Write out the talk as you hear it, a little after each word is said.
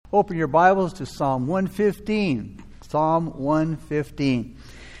Open your Bibles to Psalm 115. Psalm 115.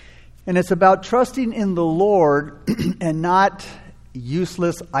 And it's about trusting in the Lord and not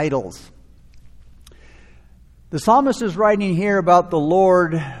useless idols. The psalmist is writing here about the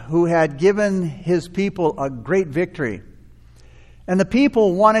Lord who had given his people a great victory. And the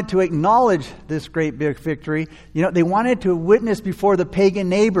people wanted to acknowledge this great big victory. They wanted to witness before the pagan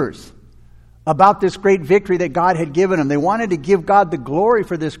neighbors about this great victory that God had given them. They wanted to give God the glory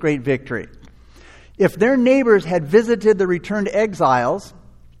for this great victory. If their neighbors had visited the returned exiles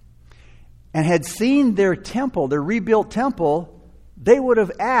and had seen their temple, their rebuilt temple, they would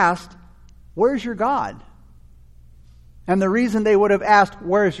have asked, "Where's your God?" And the reason they would have asked,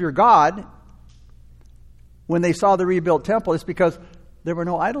 "Where's your God?" when they saw the rebuilt temple is because there were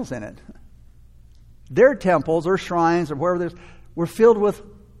no idols in it. Their temples or shrines or wherever were filled with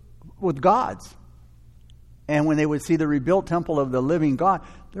gods. And when they would see the rebuilt temple of the living God,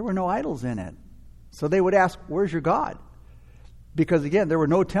 there were no idols in it. So they would ask, "Where's your God?" Because again, there were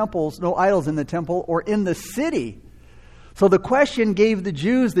no temples, no idols in the temple or in the city. So the question gave the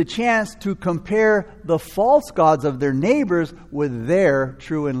Jews the chance to compare the false gods of their neighbors with their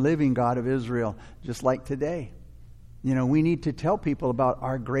true and living God of Israel, just like today. We need to tell people about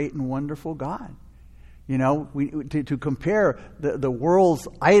our great and wonderful God. To compare the world's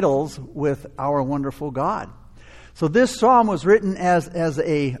idols with our wonderful God. So this psalm was written as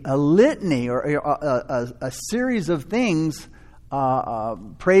a litany or a series of things,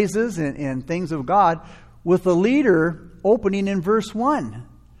 praises and things of God, with the leader opening in verse 1.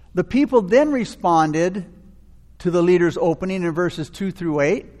 The people then responded to the leader's opening in verses 2 through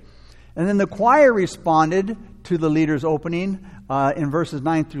 8. And then the choir responded to the leader's opening in verses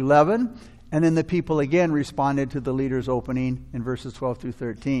 9 through 11. And then the people again responded to the leader's opening in verses 12 through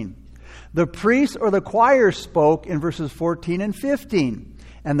 13. The priest or the choir spoke in verses 14 and 15.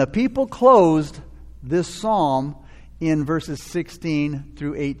 And the people closed this psalm in verses 16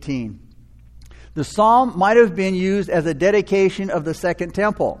 through 18. The psalm might have been used as a dedication of the second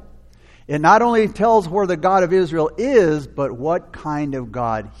temple. It not only tells where the God of Israel is, but what kind of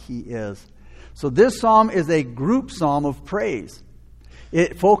God he is. So this psalm is a group psalm of praise.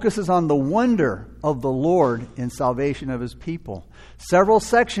 It focuses on the wonder of the Lord in salvation of his people. Several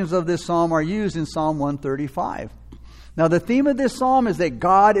sections of this psalm are used in Psalm 135. Now the theme of this psalm is that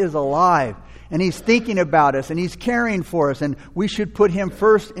God is alive and he's thinking about us and he's caring for us and we should put him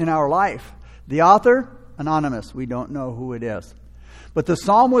first in our life. The author? Anonymous. We don't know who it is. But the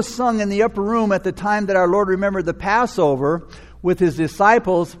psalm was sung in the upper room at the time that our Lord remembered the Passover with his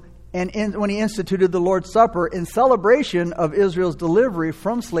disciples and when he instituted the Lord's Supper in celebration of Israel's delivery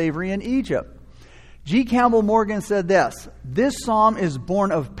from slavery in Egypt. G. Campbell Morgan said this psalm is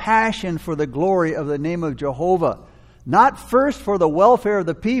born of passion for the glory of the name of Jehovah. Not first for the welfare of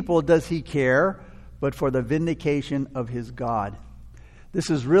the people does he care, but for the vindication of his God. This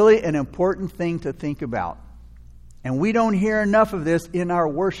is really an important thing to think about. And we don't hear enough of this in our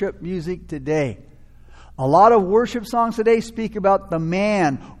worship music today. A lot of worship songs today speak about the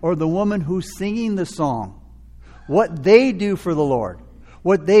man or the woman who's singing the song, what they do for the Lord,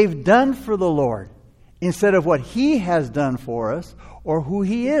 what they've done for the Lord, instead of what he has done for us or who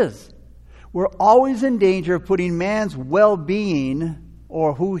he is. We're always in danger of putting man's well-being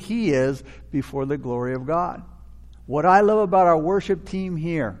or who he is before the glory of God. What I love about our worship team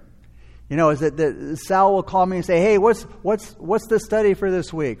here, is that Sal will call me and say, "Hey, what's the study for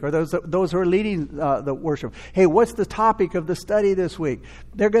this week?" Or those who are leading the worship, "Hey, what's the topic of the study this week?"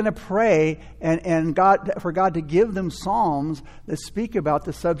 They're going to pray and for God to give them psalms that speak about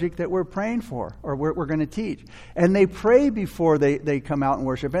the subject that we're praying for or we're going to teach. And they pray before they come out and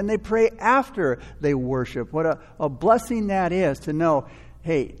worship, and they pray after they worship. What a blessing that is to know,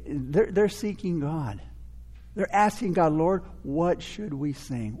 hey, they're seeking God. They're asking God, "Lord, what should we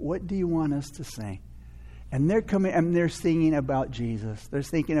sing? What do you want us to sing?" And they're coming and they're singing about Jesus. They're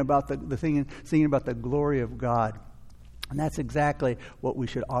thinking about singing about the glory of God. And that's exactly what we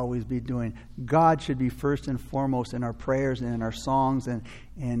should always be doing. God should be first and foremost in our prayers and in our songs and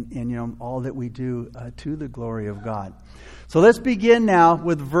all that we do to the glory of God. So let's begin now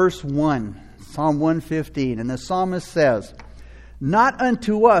with verse 1, Psalm 115. And the psalmist says, "Not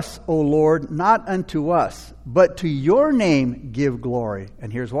unto us, O Lord, not unto us, but to your name give glory."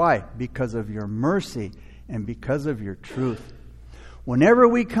 And here's why. Because of your mercy and because of your truth. Whenever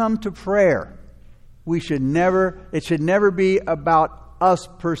we come to prayer, it should never be about us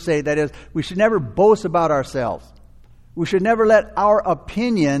per se. That is, we should never boast about ourselves. We should never let our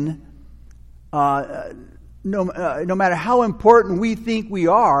opinion, no matter how important we think we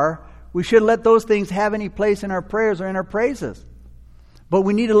are, we shouldn't let those things have any place in our prayers or in our praises. But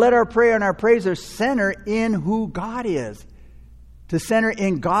we need to let our prayer and our praiser center in who God is, to center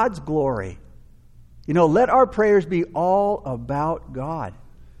in God's glory. Let our prayers be all about God.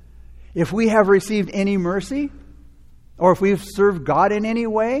 If we have received any mercy, or if we've served God in any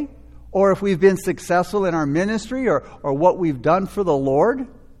way, or if we've been successful in our ministry, or what we've done for the Lord,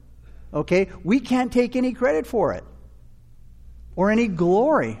 okay, we can't take any credit for it, or any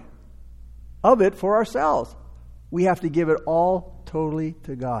glory of it for ourselves. We have to give it all totally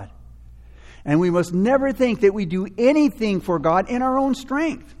to God. And we must never think that we do anything for God in our own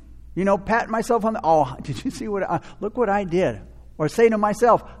strength. Pat myself on the, did you see look what I did? Or say to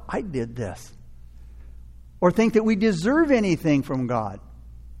myself, I did this. Or think that we deserve anything from God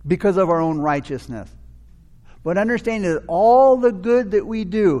because of our own righteousness. But understanding that all the good that we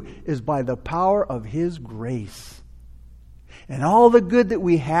do is by the power of His grace. And all the good that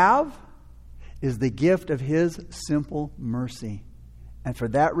we have is the gift of His simple mercy. And for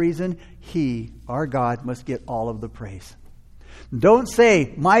that reason, He, our God, must get all of the praise. Don't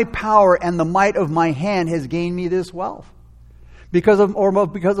say, my power and the might of my hand has gained me this wealth. Because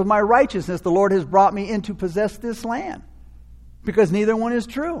of my righteousness, the Lord has brought me in to possess this land. Because neither one is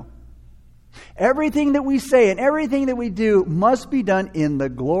true. Everything that we say and everything that we do must be done in the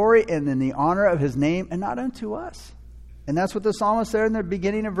glory and in the honor of His name and not unto us. And that's what the psalmist said in the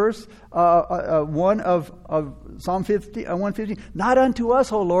beginning of verse 1 of Psalm 115. Not unto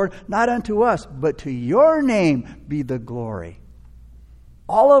us, O Lord, not unto us, but to your name be the glory.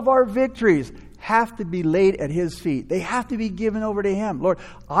 All of our victories have to be laid at His feet. They have to be given over to Him. Lord,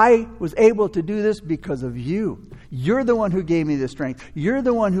 I was able to do this because of you. You're the one who gave me the strength. You're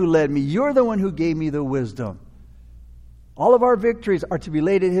the one who led me. You're the one who gave me the wisdom. All of our victories are to be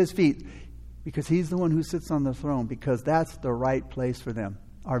laid at His feet because He's the one who sits on the throne, because that's the right place for them.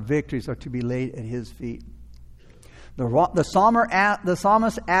 Our victories are to be laid at His feet. The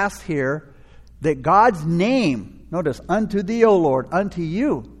psalmist asks here that God's name, notice, unto thee, O Lord, unto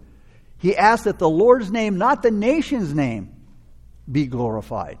you. He asks that the Lord's name, not the nation's name, be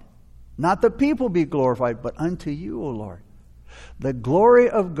glorified. Not the people be glorified, but unto you, O Lord. The glory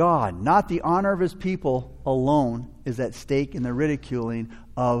of God, not the honor of His people alone, is at stake in the ridiculing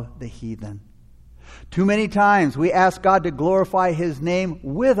of the heathen. Too many times we ask God to glorify His name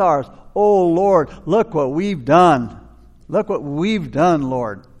with ours. Oh Lord, look what we've done. Look what we've done,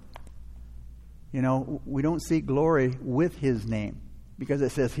 Lord. We don't seek glory with His name, because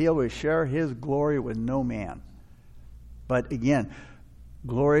it says He will share His glory with no man. But again,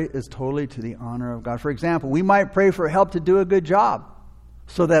 glory is totally to the honor of God. For example, we might pray for help to do a good job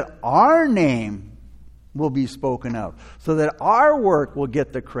so that our name will be spoken of, so that our work will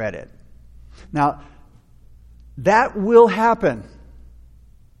get the credit. Now, that will happen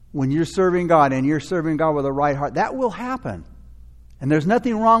when you're serving God, and you're serving God with a right heart. That will happen. And there's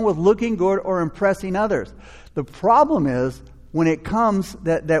nothing wrong with looking good or impressing others. The problem is when it comes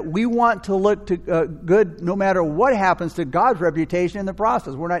that we want to look to good no matter what happens to God's reputation in the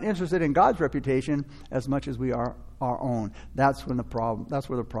process. We're not interested in God's reputation as much as we are our own. That's where the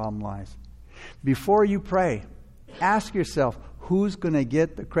problem lies. Before you pray, ask yourself, who's going to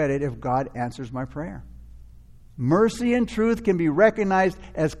get the credit if God answers my prayer? Mercy and truth can be recognized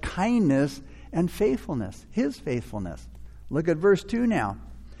as kindness and faithfulness, His faithfulness. Look at verse 2 now.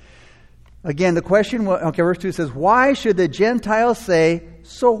 Again, the question, verse 2 says, why should the Gentiles say,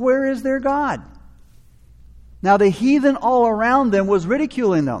 so where is their God? Now the heathen all around them was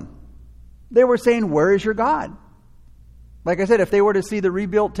ridiculing them. They were saying, where is your God? Like I said, if they were to see the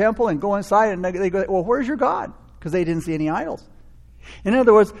rebuilt temple and go inside and they go, well, where's your God? Because they didn't see any idols. In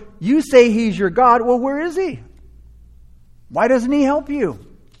other words, you say He's your God, well, where is He? Why doesn't He help you?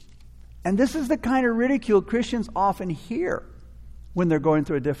 And this is the kind of ridicule Christians often hear when they're going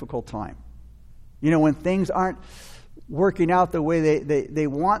through a difficult time. When things aren't working out the way they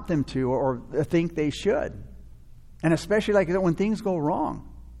want them to or think they should. And especially like when things go wrong.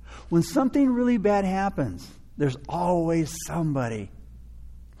 When something really bad happens, there's always somebody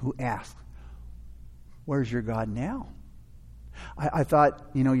who asks, where's your God now? I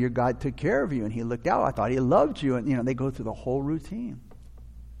thought, your God took care of you and He looked out. I thought He loved you. And, they go through the whole routine.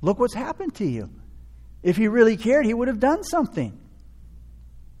 Look what's happened to you. If He really cared, He would have done something.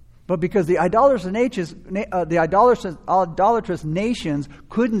 But because the idolatrous nations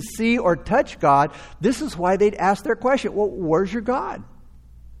couldn't see or touch God, this is why they'd ask their question, well, where's your God?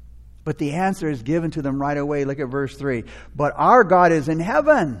 But the answer is given to them right away. Look at verse 3. But our God is in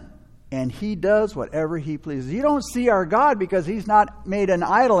heaven, and He does whatever He pleases. You don't see our God because He's not made an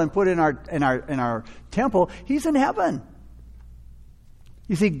idol and put in our temple. He's in heaven.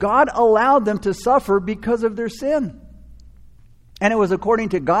 You see, God allowed them to suffer because of their sin. And it was according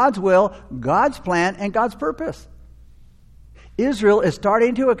to God's will, God's plan, and God's purpose. Israel is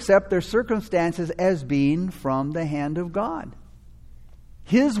starting to accept their circumstances as being from the hand of God.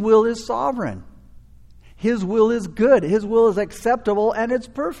 His will is sovereign. His will is good. His will is acceptable, and it's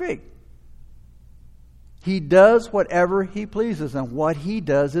perfect. He does whatever He pleases, and what He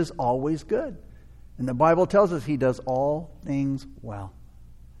does is always good. And the Bible tells us He does all things well.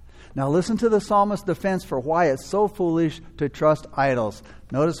 Now listen to the psalmist's defense for why it's so foolish to trust idols.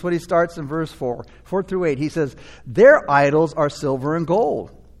 Notice what he starts in verse 4 through 8. He says, their idols are silver and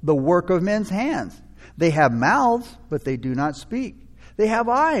gold, the work of men's hands. They have mouths, but they do not speak. They have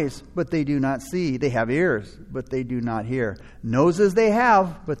eyes, but they do not see. They have ears, but they do not hear. Noses they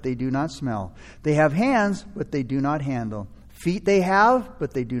have, but they do not smell. They have hands, but they do not handle. Feet they have,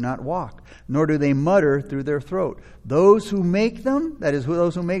 but they do not walk, nor do they mutter through their throat. Those who make them, that is,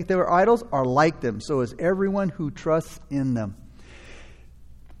 those who make their idols, are like them. So is everyone who trusts in them.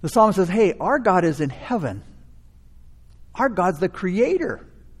 The psalmist says, hey, our God is in heaven. Our God's the creator.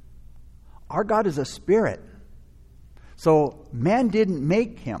 Our God is a spirit. So man didn't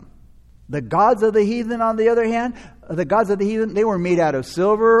make him. The gods of the heathen, on the other hand, the gods of the heathen, they were made out of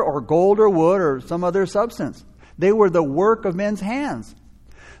silver or gold or wood or some other substance. They were the work of men's hands.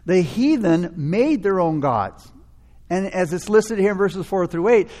 The heathen made their own gods. And as it's listed here in verses 4 through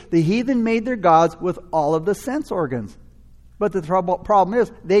 8, the heathen made their gods with all of the sense organs. But the problem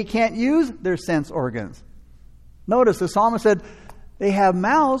is, they can't use their sense organs. Notice the psalmist said, they have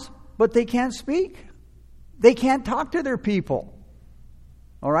mouths, but they can't speak. They can't talk to their people.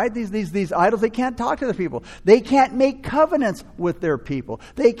 All right, these idols, they can't talk to their people. They can't make covenants with their people.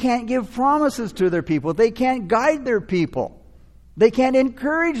 They can't give promises to their people. They can't guide their people. They can't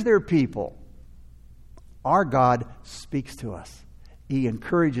encourage their people. Our God speaks to us. He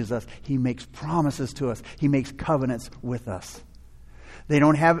encourages us. He makes promises to us. He makes covenants with us. They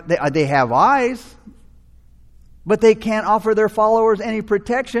have eyes, but they can't offer their followers any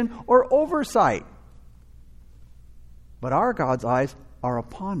protection or oversight. But our God's eyes are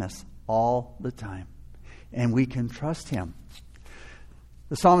upon us all the time, and we can trust Him.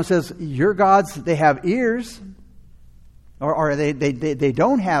 The psalmist says, your gods, they have ears, or they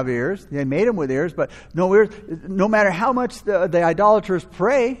don't have ears. They made them with ears, but no ears. No matter how much the idolaters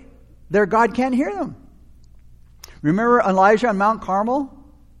pray, their God can't hear them. Remember Elijah on Mount Carmel?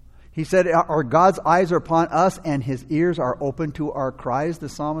 He said, our God's eyes are upon us, and His ears are open to our cries, the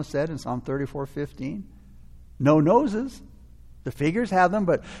psalmist said in Psalm 34:15. No noses. The figures have them,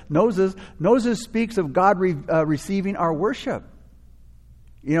 but noses speaks of God receiving our worship.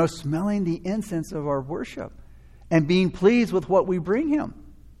 You know, smelling the incense of our worship and being pleased with what we bring Him.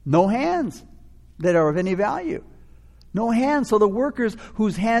 No hands that are of any value. No hands. So the workers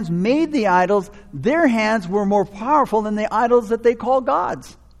whose hands made the idols, their hands were more powerful than the idols that they call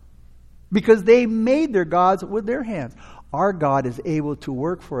gods, because they made their gods with their hands. Our God is able to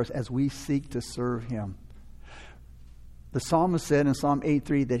work for us as we seek to serve Him. The psalmist said in Psalm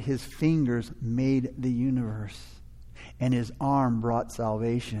 8:3 that His fingers made the universe and His arm brought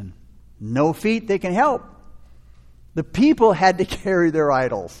salvation. No feet they can help. The people had to carry their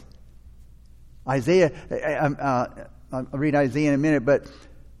idols. I'll read Isaiah in a minute, but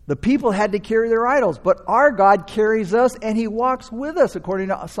the people had to carry their idols. But our God carries us, and He walks with us, according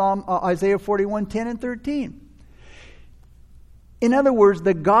to Isaiah 41:10 and 13. In other words,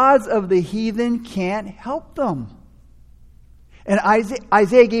 the gods of the heathen can't help them. And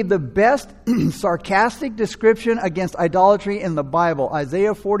Isaiah gave the best sarcastic description against idolatry in the Bible.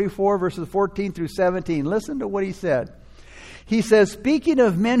 Isaiah 44, verses 14 through 17. Listen to what he said. He says, speaking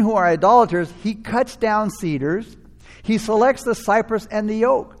of men who are idolaters, He cuts down cedars. He selects the cypress and the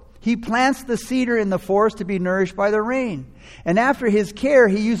oak. He plants the cedar in the forest to be nourished by the rain. And after his care,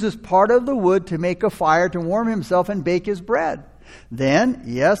 he uses part of the wood to make a fire to warm himself and bake his bread. Then,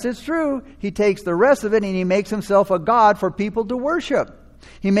 yes, it's true, he takes the rest of it and he makes himself a god for people to worship.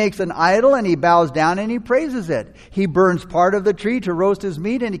 He makes an idol and he bows down and he praises it. He burns part of the tree to roast his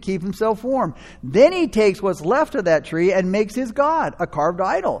meat and to keep himself warm. Then he takes what's left of that tree and makes his god, a carved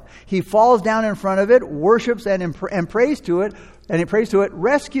idol. He falls down in front of it, worships and prays to it, and he prays to it.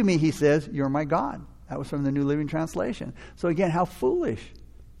 Rescue me, he says, you're my God. That was from the New Living Translation. So again, how foolish.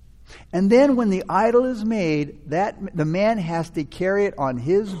 And then when the idol is made, the man has to carry it on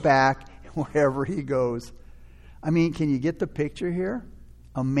his back wherever he goes. I mean, can you get the picture here?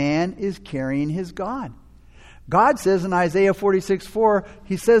 A man is carrying his God. God says in Isaiah 46:4,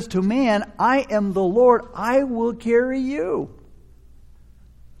 He says to man, I am the Lord, I will carry you.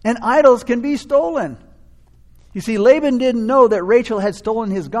 And idols can be stolen. You see, Laban didn't know that Rachel had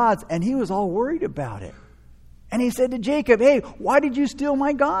stolen his gods, and he was all worried about it. And he said to Jacob, hey, why did you steal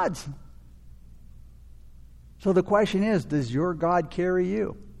my gods? So the question is, does your God carry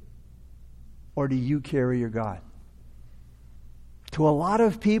you? Or do you carry your God? To a lot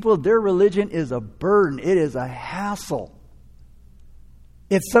of people, their religion is a burden. It is a hassle.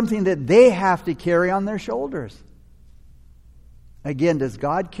 It's something that they have to carry on their shoulders. Again, does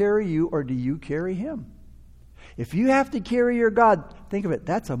God carry you or do you carry Him? If you have to carry your God, think of it,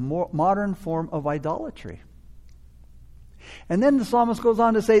 that's a more modern form of idolatry. And then the psalmist goes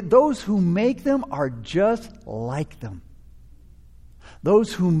on to say, those who make them are just like them.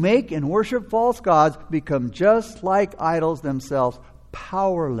 Those who make and worship false gods become just like idols themselves,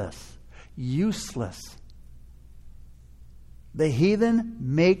 powerless, useless. The heathen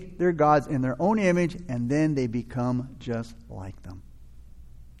make their gods in their own image, and then they become just like them.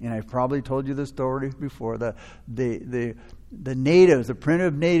 And I've probably told you this story before. The natives, the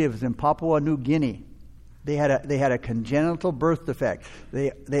primitive natives in Papua New Guinea, they had a congenital birth defect.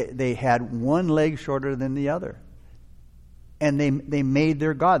 They had one leg shorter than the other. And they made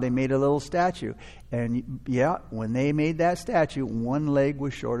their god. They made a little statue. And yeah, when they made that statue, one leg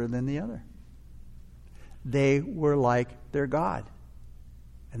was shorter than the other. They were like their God.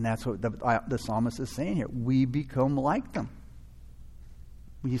 And that's what the psalmist is saying here. We become like them.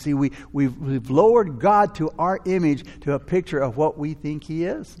 You see, we've lowered God to our image, to a picture of what we think He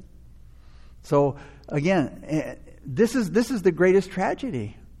is. So, again, this is the greatest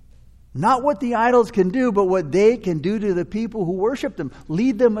tragedy. Not what the idols can do, but what they can do to the people who worship them.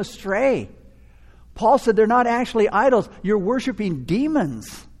 Lead them astray. Paul said they're not actually idols. You're worshiping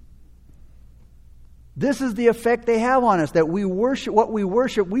demons. This is the effect they have on us, that we worship what we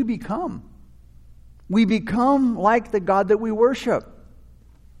worship, we become. We become like the God that we worship.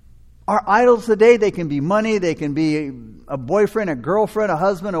 Our idols today, they can be money, they can be a boyfriend, a girlfriend, a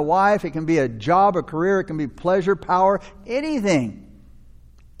husband, a wife, it can be a job, a career, it can be pleasure, power, anything.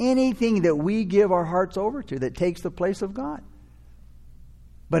 Anything that we give our hearts over to that takes the place of God.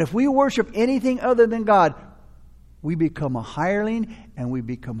 But if we worship anything other than God, we become a hireling and we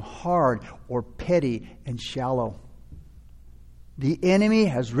become hard or petty and shallow. The enemy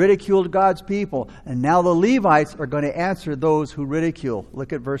has ridiculed God's people, and now the Levites are going to answer those who ridicule.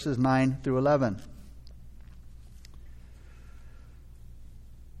 Look at verses 9 through 11.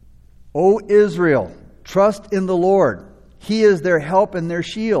 O Israel, trust in the Lord. He is their help and their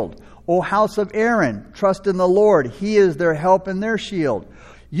shield. O house of Aaron, trust in the Lord. He is their help and their shield.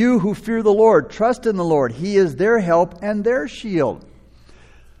 You who fear the Lord, trust in the Lord. He is their help and their shield.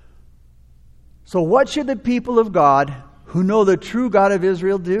 So what should the people of God who know the true God of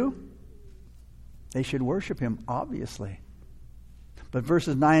Israel do? They should worship Him, obviously. But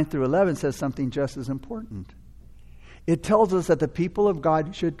verses 9 through 11 says something just as important. It tells us that the people of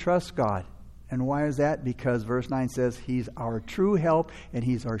God should trust God. And why is that? Because verse 9 says He's our true help and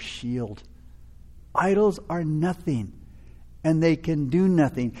He's our shield. Idols are nothing, and they can do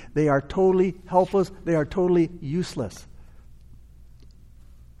nothing. They are totally helpless. They are totally useless.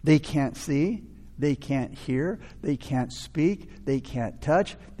 They can't see. They can't hear. They can't speak. They can't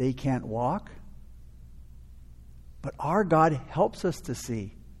touch. They can't walk. But our God helps us to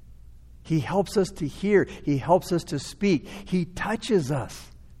see. He helps us to hear. He helps us to speak. He touches us.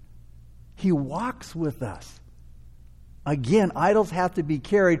 He walks with us. Again, idols have to be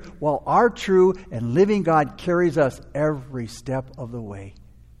carried while our true and living God carries us every step of the way.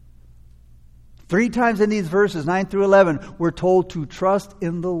 3 times in these verses, 9 through 11, we're told to trust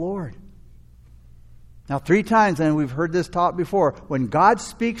in the Lord. Now, 3 times, and we've heard this taught before, when God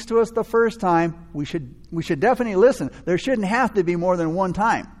speaks to us the first time, we should definitely listen. There shouldn't have to be more than one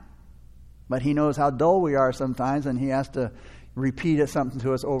time. But He knows how dull we are sometimes, and He has to repeat something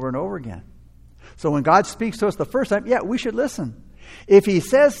to us over and over again. So when God speaks to us the first time, we should listen. If He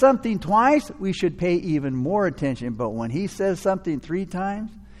says something twice, we should pay even more attention. But when He says something 3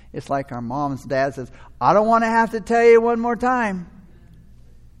 times, it's like our mom and dad says, I don't want to have to tell you one more time.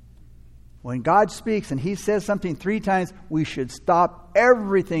 When God speaks and He says something 3 times, we should stop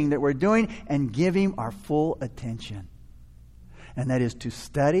everything that we're doing and give Him our full attention. And that is to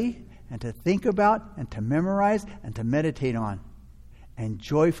study and to think about and to memorize and to meditate on. And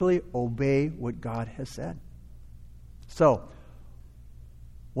joyfully obey what God has said. So,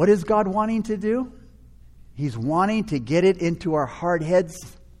 what is God wanting to do? He's wanting to get it into our hard heads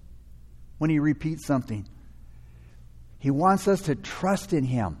when He repeats something. He wants us to trust in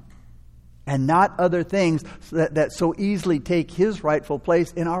Him and not other things that so easily take His rightful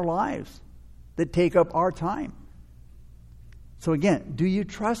place in our lives, that take up our time. So again, do you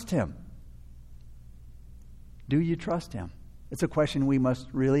trust Him? Do you trust Him? It's a question we must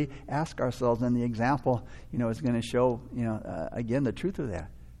really ask ourselves, and the example, is going to show, again, the truth of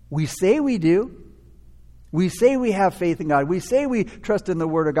that. We say we do. We say we have faith in God. We say we trust in the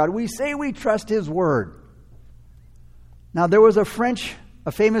Word of God. We say we trust His Word. Now, there was a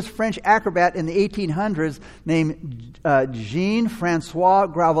famous French acrobat in the 1800s named Jean-Francois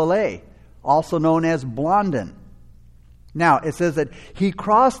Gravelet, also known as Blondin. Now, it says that he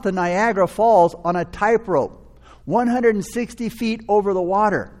crossed the Niagara Falls on a tightrope, 160 feet over the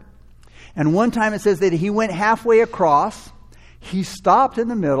water. And one time it says that he went halfway across, he stopped in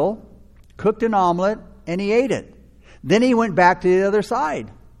the middle, cooked an omelet, and he ate it. Then he went back to the other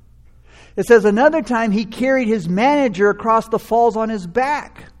side. It says another time he carried his manager across the falls on his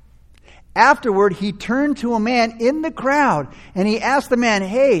back. Afterward, he turned to a man in the crowd and he asked the man,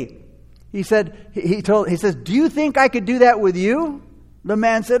 "Hey," he says, "do you think I could do that with you?" The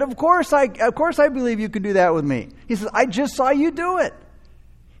man said, Of course I believe you could do that with me." He says, "I just saw you do it."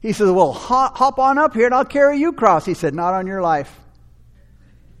 He says, "Well, hop on up here and I'll carry you across." He said, "Not on your life."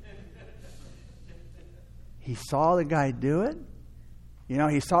 He saw the guy do it.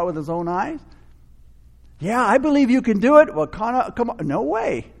 He saw it with his own eyes. "Yeah, I believe you can do it." "Well, come on. No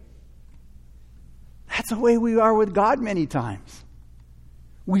way." That's the way we are with God many times.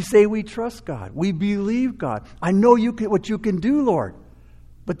 We say we trust God. We believe God. "I know what you can do, Lord."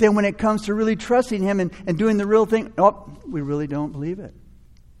 But then when it comes to really trusting Him and doing the real thing, we really don't believe it.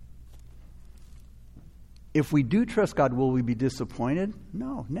 If we do trust God, will we be disappointed?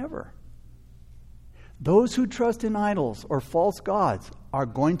 No, never. Those who trust in idols or false gods are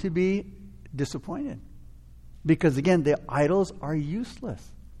going to be disappointed. Because again, the idols are useless.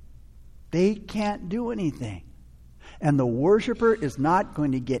 They can't do anything. And the worshiper is not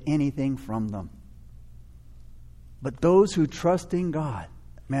going to get anything from them. But those who trust in God,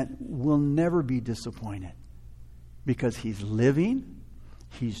 will never be disappointed. Because He's living,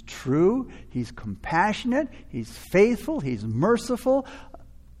 He's true, He's compassionate, He's faithful, He's merciful.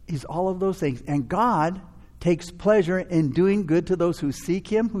 He's all of those things. And God takes pleasure in doing good to those who seek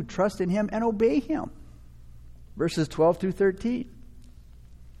Him, who trust in Him, and obey Him. Verses 12 through 13.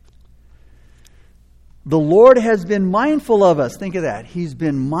 The Lord has been mindful of us. Think of that. He's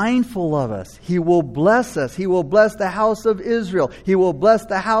been mindful of us. He will bless us. He will bless the house of Israel. He will bless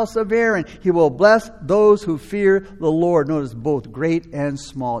the house of Aaron. He will bless those who fear the Lord. Notice both great and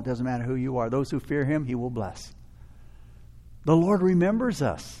small. It doesn't matter who you are. Those who fear Him, He will bless. The Lord remembers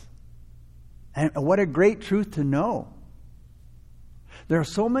us. And what a great truth to know. There are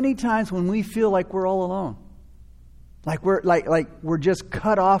so many times when we feel like we're all alone. Like we're just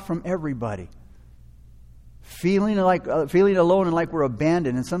cut off from everybody. Feeling alone and like we're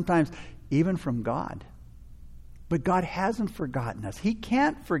abandoned, and sometimes even from God. But God hasn't forgotten us. He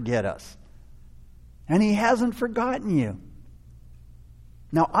can't forget us. And He hasn't forgotten you.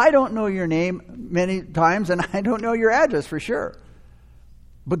 Now, I don't know your name many times, and I don't know your address for sure.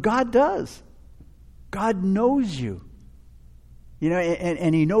 But God does. God knows you.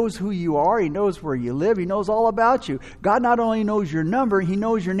 And He knows who you are. He knows where you live. He knows all about you. God not only knows your number, He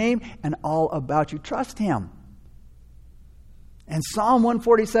knows your name and all about you. Trust Him. And Psalm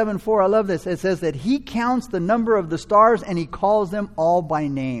 147:4, I love this. It says that He counts the number of the stars and He calls them all by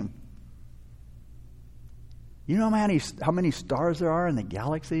name. You know how many stars there are in the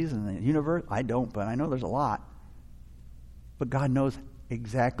galaxies and the universe? I don't, but I know there's a lot. But God knows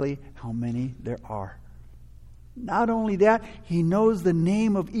exactly how many there are. Not only that, He knows the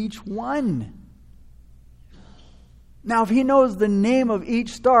name of each one. Now, if He knows the name of each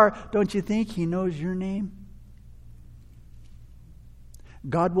star, don't you think He knows your name?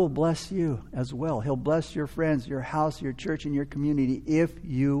 God will bless you as well. He'll bless your friends, your house, your church, and your community if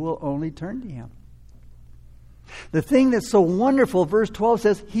you will only turn to Him. The thing that's so wonderful, verse 12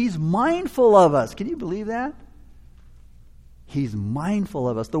 says, He's mindful of us. Can you believe that? He's mindful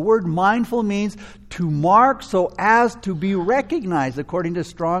of us. The word mindful means to mark so as to be recognized, according to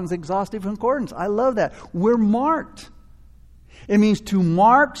Strong's Exhaustive Concordance. I love that. We're marked. It means to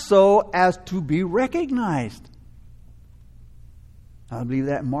mark so as to be recognized. I believe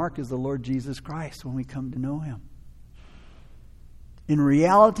that mark is the Lord Jesus Christ when we come to know Him. In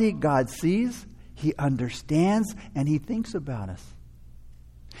reality, God sees, He understands, and He thinks about us.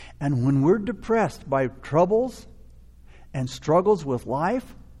 And when we're depressed by troubles and struggles with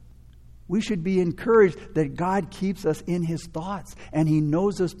life, we should be encouraged that God keeps us in His thoughts and He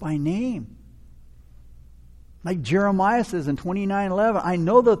knows us by name. Like Jeremiah says in 29:11, I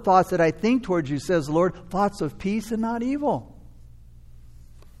know the thoughts that I think towards you, says the Lord, thoughts of peace and not evil.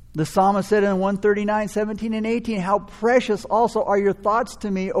 The psalmist said in 139:17 and 18, how precious also are your thoughts to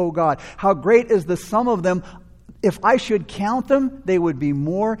me, O God. How great is the sum of them. If I should count them, they would be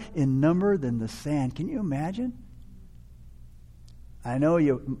more in number than the sand. Can you imagine? I know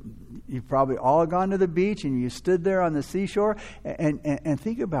you've probably all gone to the beach and you stood there on the seashore and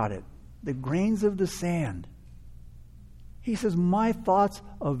think about it. The grains of the sand. He says, my thoughts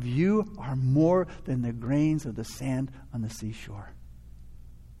of you are more than the grains of the sand on the seashore.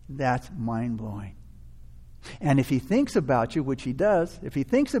 That's mind-blowing. And if he thinks about you, which he does, if he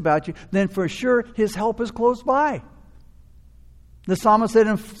thinks about you, then for sure his help is close by. The psalmist said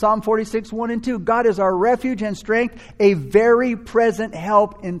in Psalm 46, 1 and 2, God is our refuge and strength, a very present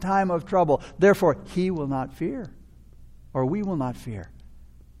help in time of trouble. Therefore, he will not fear, or we will not fear.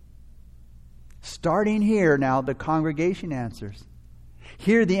 Starting here now, the congregation answers.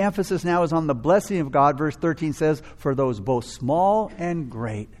 Here the emphasis now is on the blessing of God. Verse 13 says, for those both small and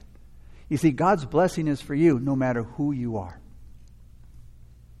great. You see, God's blessing is for you no matter who you are.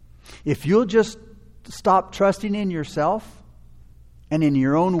 If you'll just stop trusting in yourself and in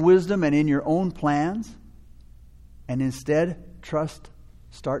your own wisdom and in your own plans, and instead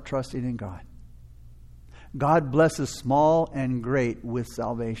start trusting in God. God blesses small and great with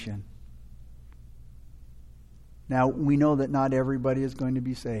salvation. Now, we know that not everybody is going to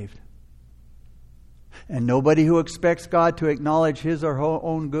be saved. And nobody who expects God to acknowledge his or her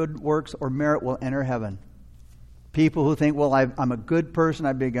own good works or merit will enter heaven. People who think, well, I'm a good person,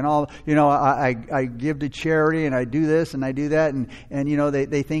 I begin all, I give to charity and I do this and I do that. And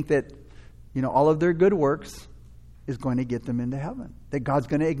they think that, all of their good works is going to get them into heaven. That God's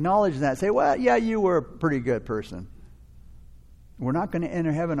going to acknowledge that. Say, well, yeah, you were a pretty good person. We're not going to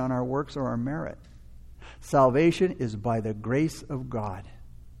enter heaven on our works or our merit. Salvation is by the grace of God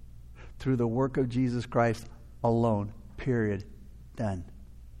through the work of Jesus Christ alone. Period. Done.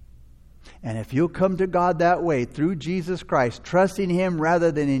 And if you'll come to God that way, through Jesus Christ, trusting him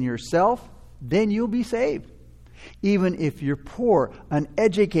rather than in yourself, then you'll be saved. Even if you're poor,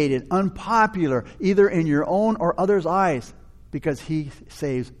 uneducated, unpopular, either in your own or others' eyes, because he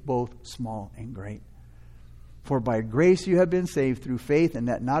saves both small and great. For by grace you have been saved through faith, and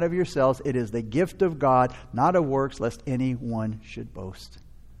that not of yourselves. It is the gift of God, not of works, lest anyone should boast.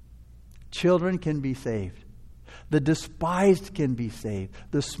 Children can be saved. The despised can be saved.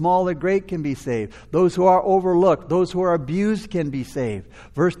 The small and great can be saved. Those who are overlooked, those who are abused can be saved.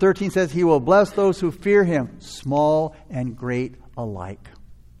 Verse 13 says, he will bless those who fear him, small and great alike.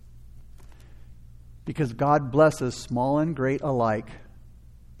 Because God blesses small and great alike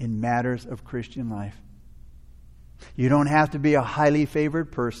in matters of Christian life. You don't have to be a highly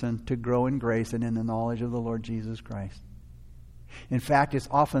favored person to grow in grace and in the knowledge of the Lord Jesus Christ. In fact, it's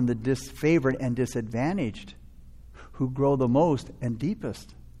often the disfavored and disadvantaged who grow the most and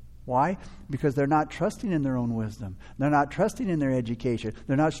deepest. Why? Because they're not trusting in their own wisdom. They're not trusting in their education.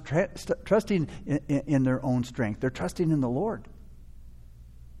 They're not trusting in their own strength. They're trusting in the Lord.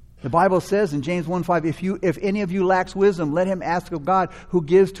 The Bible says in James 1:5, if any of you lacks wisdom, let him ask of God, who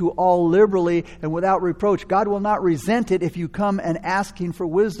gives to all liberally and without reproach. God will not resent it if you come and asking for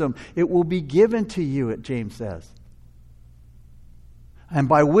wisdom. It will be given to you, James says. And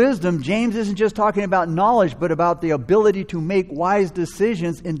by wisdom, James isn't just talking about knowledge, but about the ability to make wise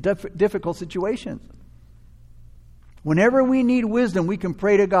decisions in difficult situations. Whenever we need wisdom, we can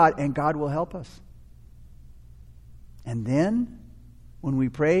pray to God, and God will help us. And then, when we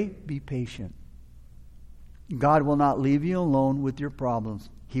pray, be patient. God will not leave you alone with your problems.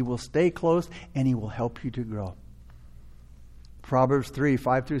 He will stay close and he will help you to grow. Proverbs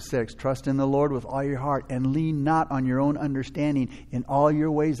 3:5-6. Trust in the Lord with all your heart and lean not on your own understanding. In all your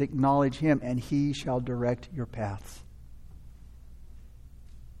ways acknowledge him and he shall direct your paths.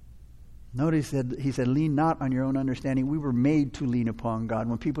 Notice he said, lean not on your own understanding. We were made to lean upon God.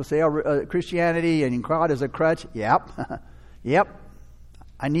 When people say, Christianity and God is a crutch, yep.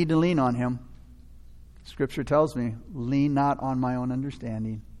 I need to lean on him. Scripture tells me, lean not on my own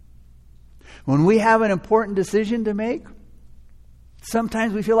understanding. When we have an important decision to make,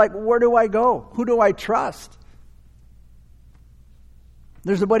 sometimes we feel like, where do I go? Who do I trust?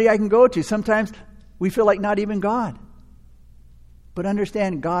 There's nobody I can go to. Sometimes we feel like not even God. But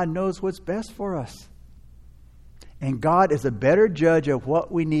understand, God knows what's best for us. And God is a better judge of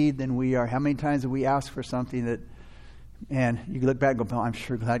what we need than we are. How many times have we asked for something that, and you look back and go, oh, I'm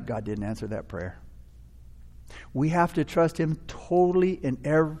sure glad God didn't answer that prayer. We have to trust him totally in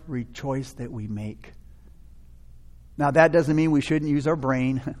every choice that we make. Now, that doesn't mean we shouldn't use our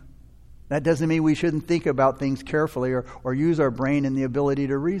brain. That doesn't mean we shouldn't think about things carefully or use our brain and the ability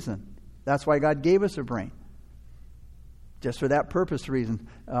to reason. That's why God gave us a brain. Just for that purpose reason.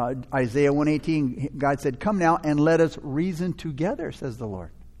 Isaiah 1:18, God said, come now and let us reason together, says the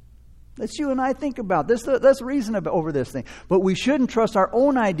Lord. Let's you and I think about this. Let's reason over this thing. But we shouldn't trust our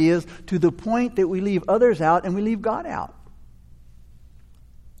own ideas to the point that we leave others out and we leave God out.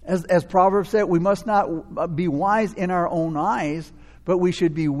 As Proverbs said, we must not be wise in our own eyes, but we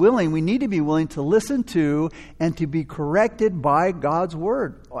should be willing, we need to be willing to listen to and to be corrected by God's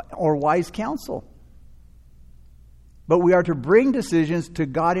word or wise counsel. But we are to bring decisions to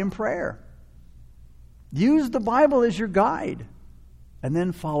God in prayer. Use the Bible as your guide. And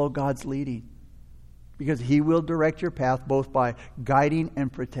then follow God's leading. Because He will direct your path both by guiding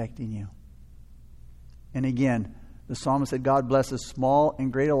and protecting you. And again, the psalmist said God blesses small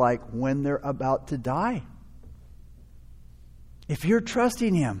and great alike when they're about to die. If you're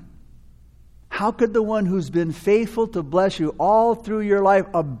trusting Him, how could the one who's been faithful to bless you all through your life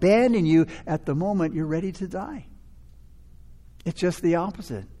abandon you at the moment you're ready to die? It's just the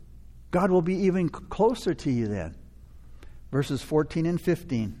opposite. God will be even closer to you then. Verses 14 and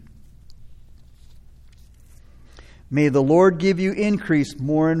 15. May the Lord give you increase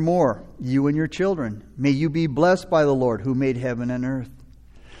more and more, you and your children. May you be blessed by the Lord who made heaven and earth.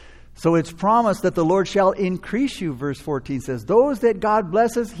 So it's promised that the Lord shall increase you, verse 14 says. Those that God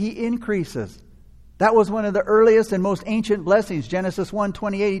blesses, He increases. That was one of the earliest and most ancient blessings. Genesis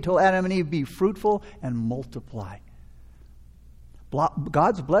 1:28, He told Adam and Eve, be fruitful and multiply.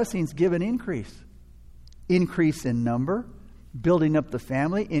 God's blessings give an increase. Increase in number, building up the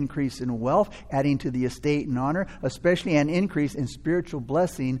family, increase in wealth, adding to the estate and honor, especially an increase in spiritual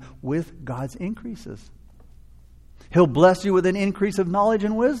blessing with God's increases. He'll bless you with an increase of knowledge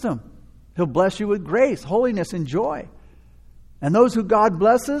and wisdom. He'll bless you with grace, holiness, and joy. And those who God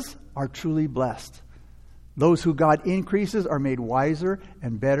blesses are truly blessed. Those who God increases are made wiser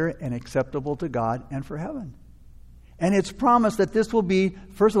and better and acceptable to God and for heaven. And it's promised that this will be,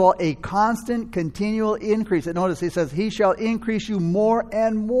 first of all, a constant, continual increase. And notice He says, He shall increase you more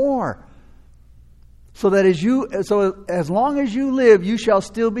and more. So that as long as you live, you shall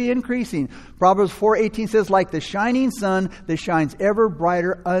still be increasing. Proverbs 4:18 says, like the shining sun that shines ever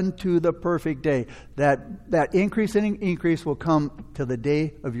brighter unto the perfect day. That increase and increase will come to the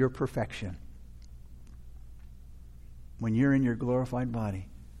day of your perfection. When you're in your glorified body.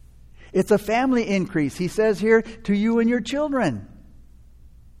 It's a family increase, He says here, to you and your children.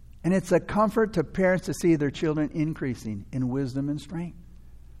 And it's a comfort to parents to see their children increasing in wisdom and strength.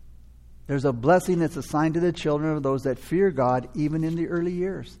 There's a blessing that's assigned to the children of those that fear God, even in the early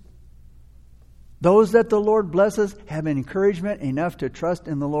years. Those that the Lord blesses have encouragement enough to trust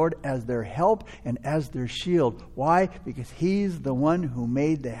in the Lord as their help and as their shield. Why? Because He's the one who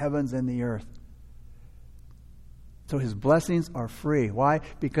made the heavens and the earth. So His blessings are free. Why?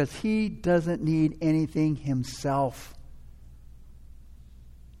 Because He doesn't need anything Himself.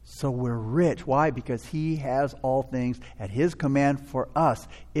 So we're rich. Why? Because He has all things at His command for us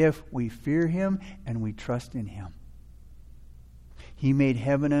if we fear Him and we trust in Him. He made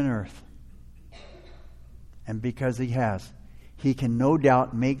heaven and earth. And because He has, He can no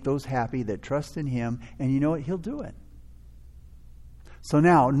doubt make those happy that trust in Him. And you know what? He'll do it. So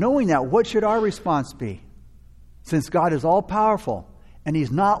now, knowing that, what should our response be? Since God is all-powerful and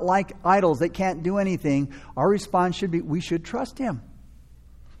He's not like idols that can't do anything, our response should be, we should trust Him.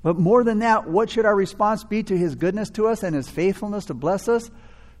 But more than that, what should our response be to His goodness to us and His faithfulness to bless us?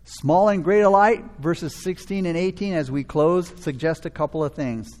 Small and great alike, verses 16 and 18 as we close, suggest a couple of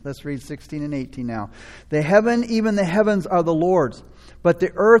things. Let's read 16 and 18 now. Even the heavens are the Lord's, but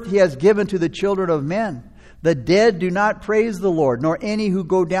the earth He has given to the children of men. The dead do not praise the Lord, nor any who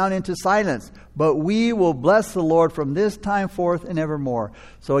go down into silence. But we will bless the Lord from this time forth and evermore.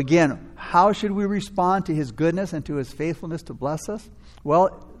 So again, how should we respond to His goodness and to His faithfulness to bless us?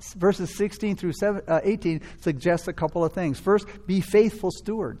 Well, verses 16 through 18 suggest a couple of things. First, be faithful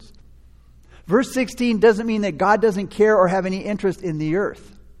stewards. Verse 16 doesn't mean that God doesn't care or have any interest in the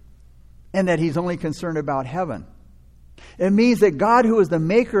earth, and that He's only concerned about heaven. It means that God, who is the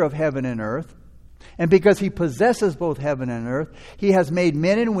maker of heaven and earth, and because He possesses both heaven and earth, He has made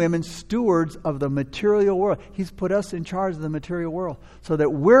men and women stewards of the material world. He's put us in charge of the material world so that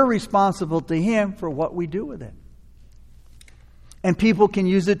we're responsible to Him for what we do with it. And people can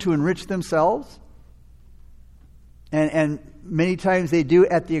use it to enrich themselves. And many times they do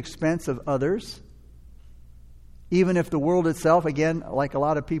at the expense of others. Even if the world itself, again, like a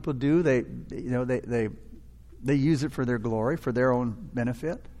lot of people do, they use it for their glory, for their own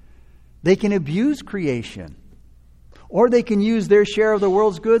benefit. They can abuse creation. Or they can use their share of the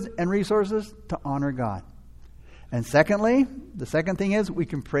world's goods and resources to honor God. And secondly, the second thing is we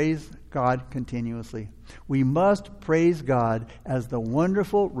can praise God continuously. We must praise God as the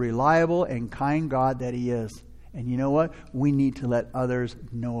wonderful, reliable, and kind God that He is. And you know what? We need to let others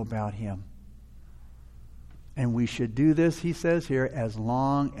know about Him. And we should do this, he says here, as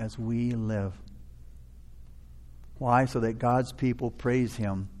long as we live. Why? So that God's people praise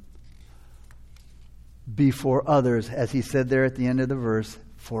Him before others, as he said there at the end of the verse,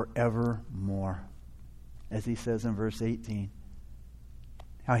 forevermore. As he says in verse 18.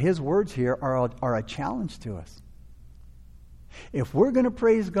 Now his words here are a challenge to us. If we're going to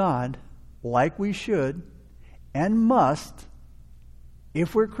praise God like we should and must,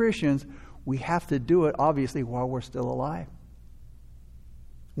 if we're Christians, we have to do it, obviously, while we're still alive.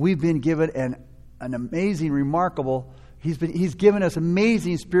 We've been given an amazing, remarkable, He's given us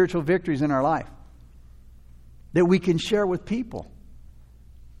amazing spiritual victories in our life that we can share with people.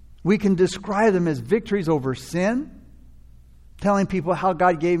 We can describe them as victories over sin, telling people how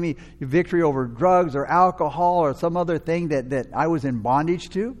God gave me victory over drugs or alcohol or some other thing that I was in bondage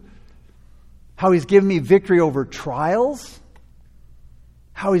to. How He's given me victory over trials.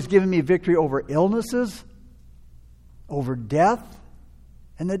 How He's given me victory over illnesses, over death,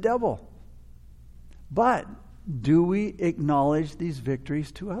 and the devil. But do we acknowledge these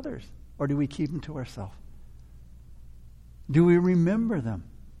victories to others? Or do we keep them to ourselves? Do we remember them?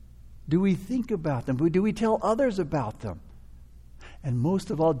 Do we think about them? Do we tell others about them? And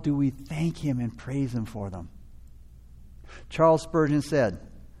most of all, do we thank Him and praise Him for them? Charles Spurgeon said,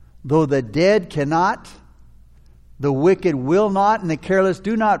 though the dead cannot, the wicked will not, and the careless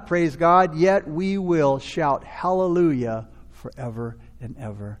do not praise God, yet we will shout hallelujah forever and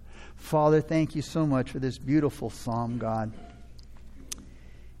ever. Father, thank You so much for this beautiful psalm, God.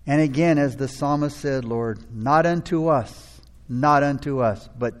 And again, as the psalmist said, Lord, not unto us,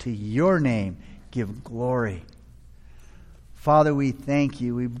 but to Your name give glory. Father, we thank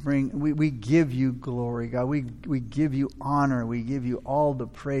You. We give You glory, God. We give You honor. We give You all the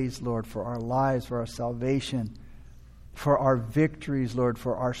praise, Lord, for our lives, for our salvation, for our victories, Lord,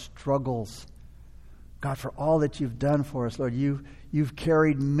 for our struggles. God, for all that You've done for us, Lord. You've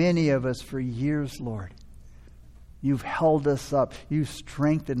carried many of us for years, Lord. You've held us up. You've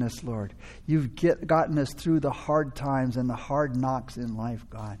strengthened us, Lord. You've gotten us through the hard times and the hard knocks in life,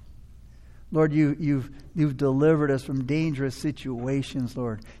 God. Lord, you've delivered us from dangerous situations,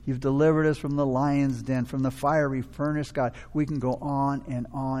 Lord. You've delivered us from the lion's den, from the fiery furnace, God. We can go on and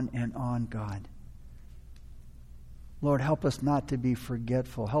on and on, God. Lord, help us not to be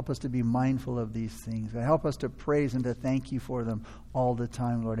forgetful. Help us to be mindful of these things. Help us to praise and to thank You for them all the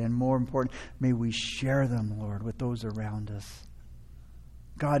time, Lord. And more important, may we share them, Lord, with those around us.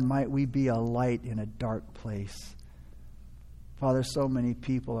 God, might we be a light in a dark place. Father, so many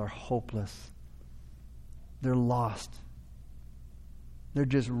people are hopeless. They're lost. They're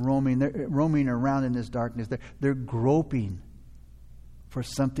just roaming. They're roaming around in this darkness. They're groping for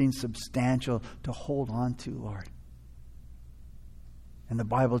something substantial to hold on to, Lord. And the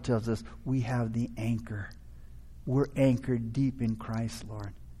Bible tells us we have the anchor. We're anchored deep in Christ,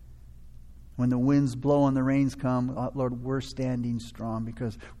 Lord. When the winds blow and the rains come, Lord, we're standing strong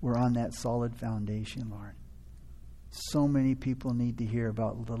because we're on that solid foundation, Lord. So many people need to hear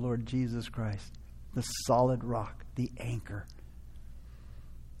about the Lord Jesus Christ, the solid rock, the anchor.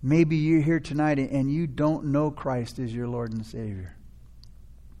 Maybe you're here tonight and you don't know Christ as your Lord and Savior.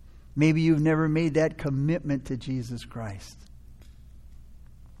 Maybe you've never made that commitment to Jesus Christ.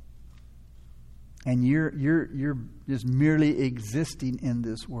 And you're just merely existing in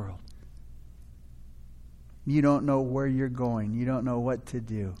this world. You don't know where you're going. You don't know what to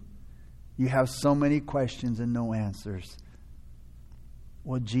do. You have so many questions and no answers.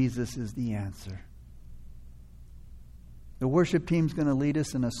 Well, Jesus is the answer. The worship team's going to lead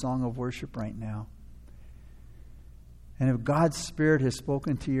us in a song of worship right now. And if God's Spirit has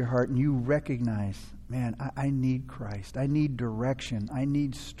spoken to your heart and you recognize, man, I need Christ. I need direction. I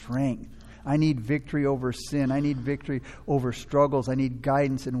need strength. I need victory over sin. I need victory over struggles. I need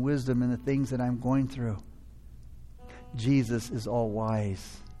guidance and wisdom in the things that I'm going through. Jesus is all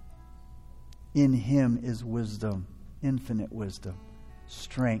wise. In Him is wisdom, infinite wisdom,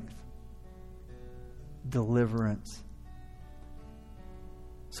 strength, deliverance.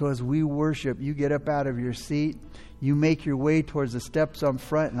 So as we worship, you get up out of your seat, you make your way towards the steps up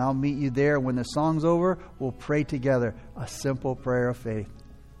front, and I'll meet you there. When the song's over, we'll pray together a simple prayer of faith.